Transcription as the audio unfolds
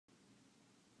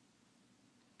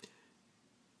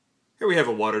Here we have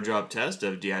a water drop test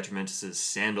of Atramentis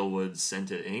Sandalwood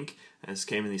scented ink. This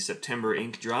came in the September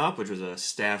ink drop, which was a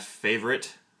staff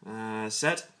favorite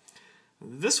set.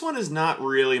 This one is not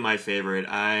really my favorite.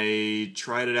 I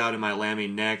tried it out in my Lamy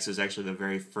Next. It was actually the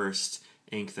very first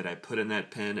ink that I put in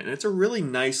that pen, and it's a really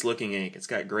nice looking ink. It's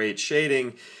got great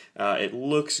shading. It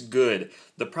looks good.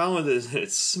 The problem with it is that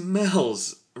it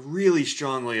smells really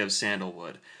strongly of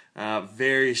sandalwood.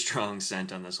 Very strong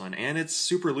scent on this one, and it's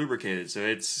super lubricated, so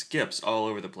it skips all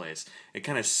over the place. It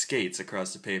kind of skates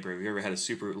across the paper. If you ever had a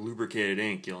super lubricated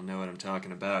ink, you'll know what I'm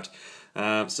talking about.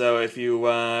 So if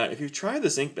you've tried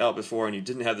this ink out before and you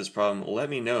didn't have this problem, let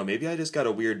me know. Maybe I just got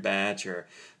a weird batch, or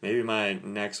maybe my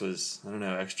Next was, I don't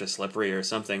know, extra slippery or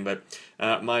something, but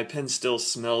my pen still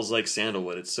smells like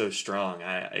sandalwood. It's so strong,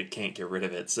 I can't get rid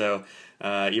of it. So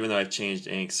even though I've changed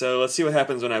ink. So let's see what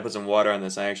happens when I put some water on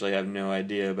this. I actually have no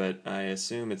idea, but I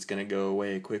assume it's going to go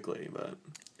away quickly. But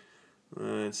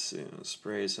let's see, I'll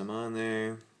spray some on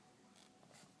there.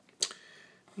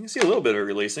 You can see a little bit of it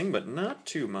releasing, but not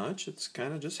too much. It's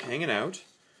kind of just hanging out.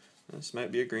 This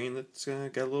might be a green that's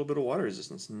got a little bit of water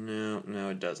resistance. No,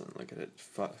 it doesn't. Look at it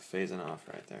phasing off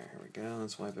right there. Here we go.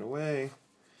 Let's wipe it away.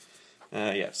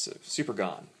 Yeah, so super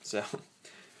gone. So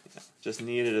yeah, just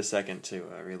needed a second to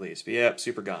release. But yeah,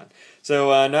 super gone.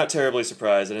 So not terribly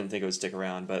surprised. I didn't think it would stick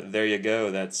around, but there you go.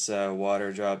 That's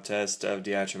water drop test of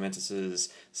Atramentis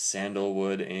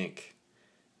Sandalwood ink.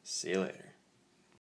 See you later.